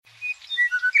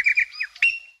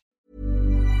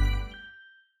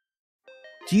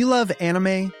Do you love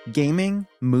anime, gaming,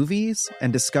 movies,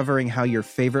 and discovering how your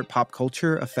favorite pop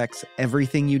culture affects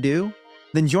everything you do?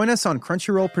 Then join us on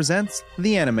Crunchyroll Presents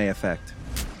The Anime Effect.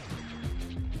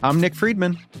 I'm Nick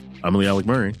Friedman. I'm Lee Alec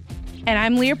Murray. And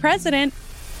I'm Leah President.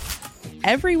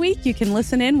 Every week you can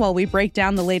listen in while we break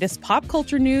down the latest pop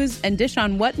culture news and dish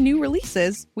on what new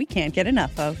releases we can't get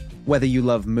enough of. Whether you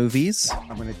love movies,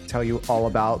 I'm going to tell you all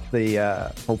about the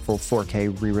hopeful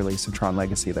 4K re-release of Tron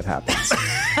Legacy that happens.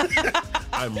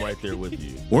 I'm right there with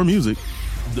you. Or music.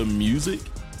 The music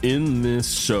in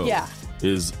this show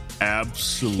is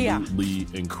absolutely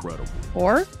incredible.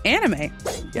 Or anime.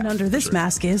 And under this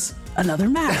mask is another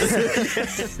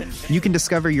mask. You can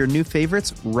discover your new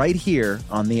favorites right here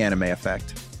on The Anime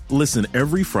Effect. Listen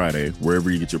every Friday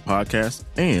wherever you get your podcasts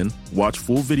and watch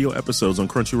full video episodes on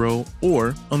Crunchyroll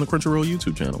or on the Crunchyroll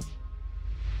YouTube channel.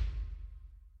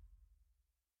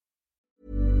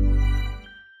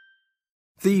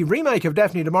 The remake of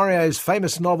Daphne Du Maurier's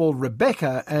famous novel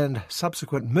Rebecca and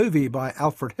subsequent movie by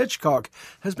Alfred Hitchcock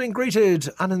has been greeted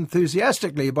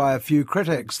unenthusiastically by a few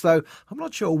critics, though I'm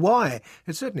not sure why.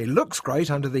 It certainly looks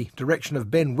great under the direction of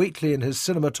Ben Wheatley and his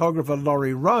cinematographer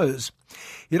Laurie Rose.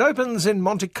 It opens in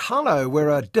Monte Carlo,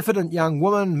 where a diffident young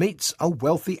woman meets a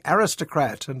wealthy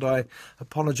aristocrat, and I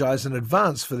apologise in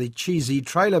advance for the cheesy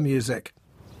trailer music.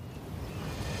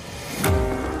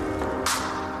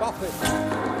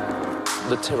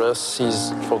 The terrace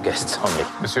is for guests only.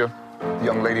 Monsieur, the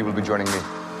young lady will be joining me.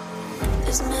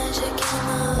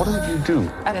 What did you do?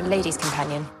 I'm a lady's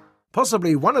companion.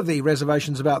 Possibly one of the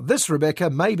reservations about this Rebecca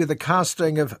may be the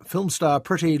casting of film star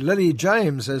pretty Lily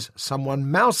James as someone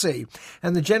mousy,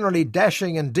 and the generally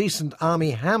dashing and decent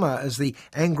Armie Hammer as the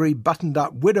angry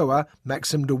buttoned-up widower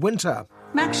Maxim de Winter.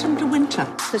 Maxim de Winter.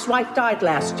 His wife died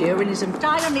last year and is in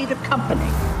dire need of company.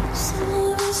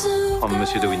 I'm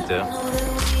Monsieur de Winter.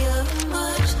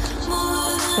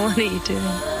 What are you doing?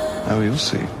 Oh, you'll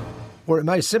see. Or it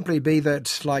may simply be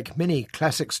that, like many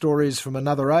classic stories from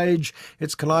another age,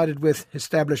 it's collided with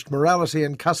established morality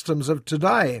and customs of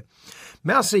today.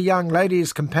 Mousy young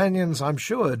ladies' companions, I'm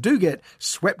sure, do get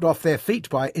swept off their feet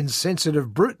by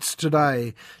insensitive brutes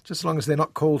today, just as long as they're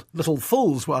not called little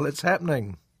fools while it's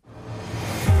happening.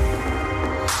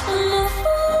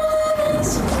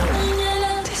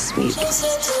 This week,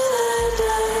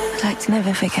 I'd like to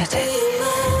never forget it.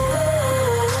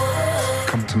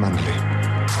 Come to Manderley.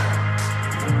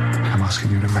 I'm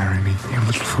asking you to marry me, you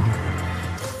little fool.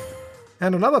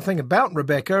 And another thing about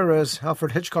Rebecca, as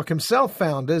Alfred Hitchcock himself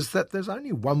found, is that there's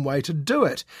only one way to do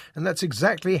it, and that's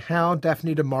exactly how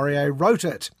Daphne Du Maurier wrote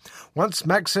it. Once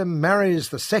Maxim marries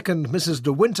the second Mrs.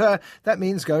 De Winter, that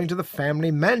means going to the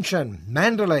family mansion,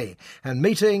 Manderley, and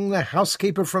meeting the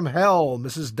housekeeper from hell,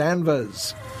 Mrs.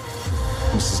 Danvers.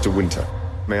 Mrs. De Winter,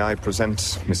 may I present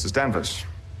Mrs. Danvers?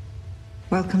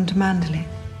 Welcome to Manderley.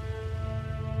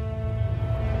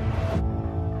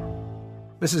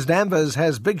 Mrs. Danvers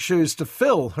has big shoes to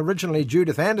fill, originally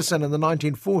Judith Anderson in the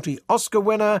 1940 Oscar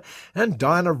winner and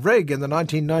Diana Rigg in the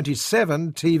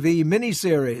 1997 TV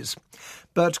miniseries.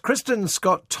 But Kirstin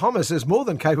Scott Thomas is more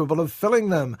than capable of filling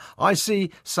them,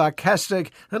 icy,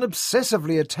 sarcastic and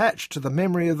obsessively attached to the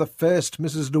memory of the first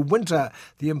Mrs. De Winter,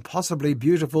 the impossibly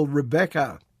beautiful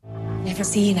Rebecca. Never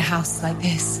seen a house like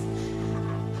this.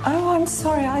 Oh, I'm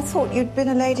sorry. I thought you'd been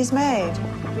a lady's maid.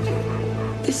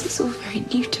 This is all very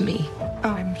new to me. Oh,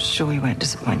 I'm sure we won't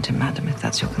disappoint him, madam, if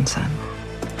that's your concern.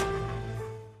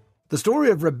 The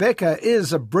story of Rebecca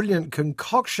is a brilliant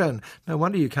concoction. No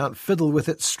wonder you can't fiddle with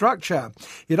its structure.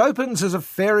 It opens as a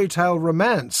fairy tale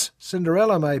romance,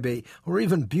 Cinderella maybe, or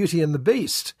even Beauty and the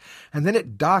Beast. And then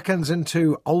it darkens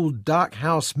into old dark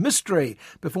house mystery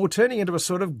before turning into a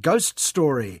sort of ghost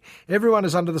story. Everyone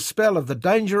is under the spell of the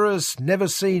dangerous,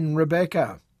 never-seen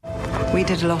Rebecca. We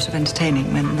did a lot of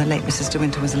entertaining when the late Mrs. De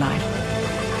Winter was alive.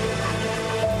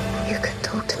 You can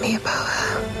talk to me about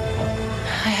her.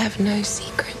 I have no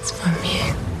secrets from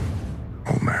you.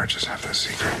 All marriages have their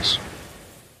secrets.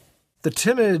 The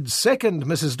timid second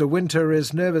Mrs. De Winter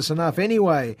is nervous enough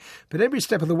anyway, but every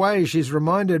step of the way she's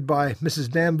reminded by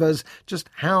Mrs. Danvers just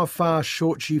how far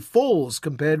short she falls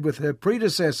compared with her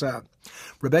predecessor.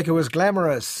 Rebecca was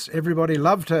glamorous, everybody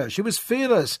loved her, she was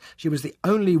fearless, she was the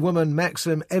only woman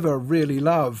Maxim ever really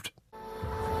loved.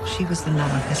 She was the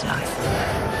love of his life.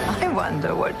 I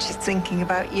wonder what she's thinking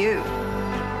about you.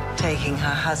 Taking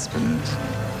her husband,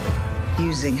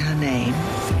 using her name.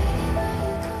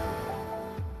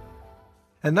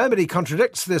 And nobody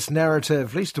contradicts this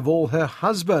narrative, least of all her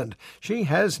husband. She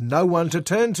has no one to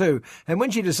turn to, and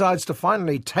when she decides to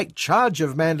finally take charge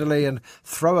of Manderley and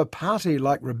throw a party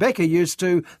like Rebecca used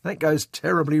to, that goes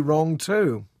terribly wrong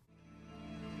too.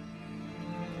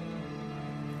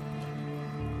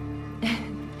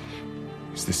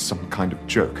 this some kind of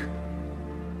joke?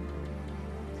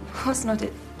 Of course not.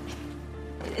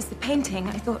 It's the painting.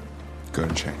 I thought... Go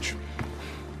and change.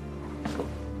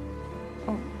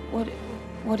 Oh,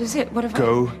 what is it? What have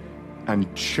Go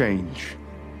and change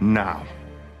now.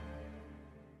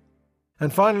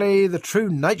 And finally, the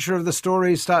true nature of the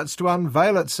story starts to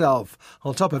unveil itself.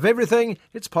 On top of everything,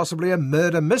 it's possibly a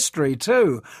murder mystery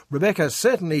too. Rebecca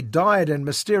certainly died in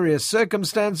mysterious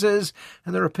circumstances,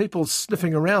 and there are people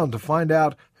sniffing around to find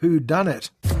out who done it.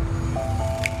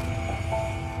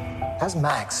 Has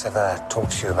Max ever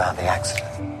talked to you about the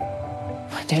accident?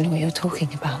 I don't know what you're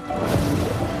talking about.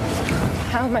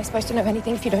 How am I supposed to know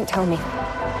anything if you don't tell me?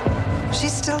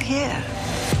 She's still here.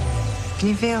 Can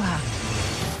you feel her?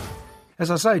 As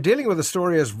I say, dealing with a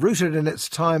story as rooted in its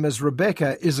time as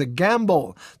Rebecca is a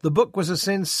gamble. The book was a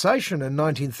sensation in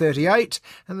 1938,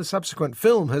 and the subsequent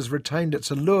film has retained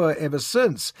its allure ever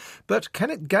since. But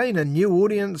can it gain a new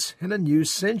audience in a new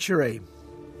century?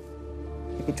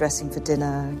 He'd be dressing for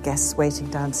dinner, guests waiting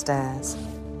downstairs.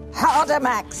 Harder,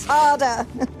 Max, harder!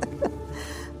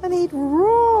 And he'd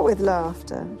roar with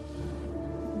laughter.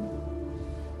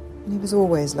 And he was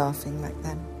always laughing back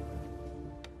then.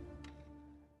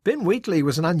 Ben Wheatley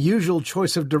was an unusual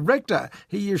choice of director.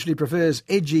 He usually prefers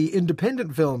edgy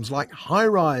independent films like High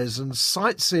Rise and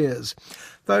Sightseers,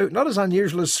 though not as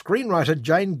unusual as screenwriter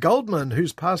Jane Goldman,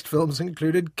 whose past films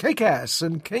included Kick-Ass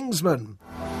and Kingsman.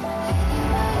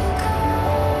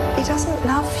 He doesn't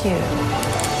love you.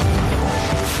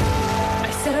 I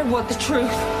said I want the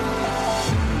truth.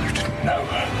 You didn't know.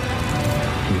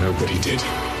 Nobody did.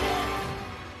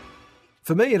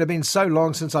 For me, it had been so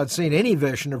long since I'd seen any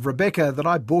version of Rebecca that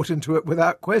I bought into it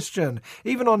without question,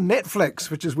 even on Netflix,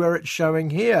 which is where it's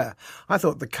showing here. I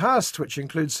thought the cast, which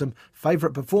includes some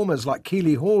favourite performers like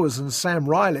Keeley Hawes and Sam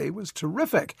Riley, was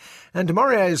terrific, and Du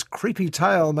Maurier's creepy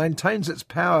tale maintains its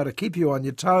power to keep you on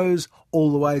your toes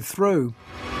all the way through.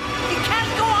 You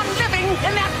can't go on living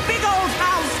in that big old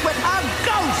house with a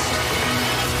ghost!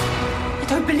 I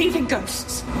don't believe in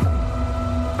ghosts.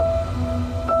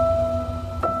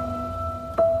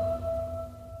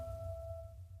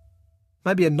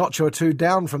 Maybe a notch or two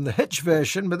down from the Hitch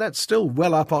version, but that's still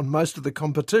well up on most of the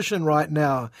competition right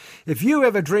now. If you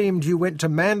ever dreamed you went to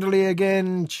Manderley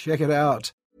again, check it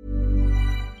out.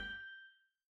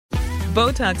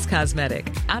 Botox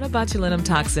Cosmetic, out of botulinum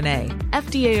toxin A,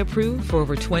 FDA approved for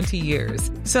over 20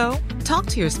 years. So, talk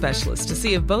to your specialist to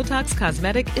see if Botox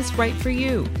Cosmetic is right for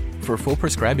you. For full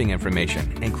prescribing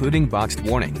information, including boxed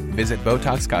warning, visit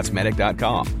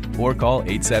BotoxCosmetic.com or call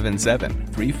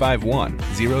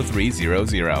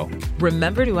 877-351-0300.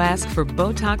 Remember to ask for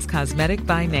Botox Cosmetic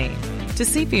by name. To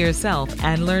see for yourself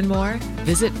and learn more,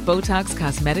 visit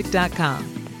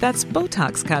BotoxCosmetic.com. That's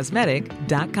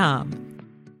BotoxCosmetic.com.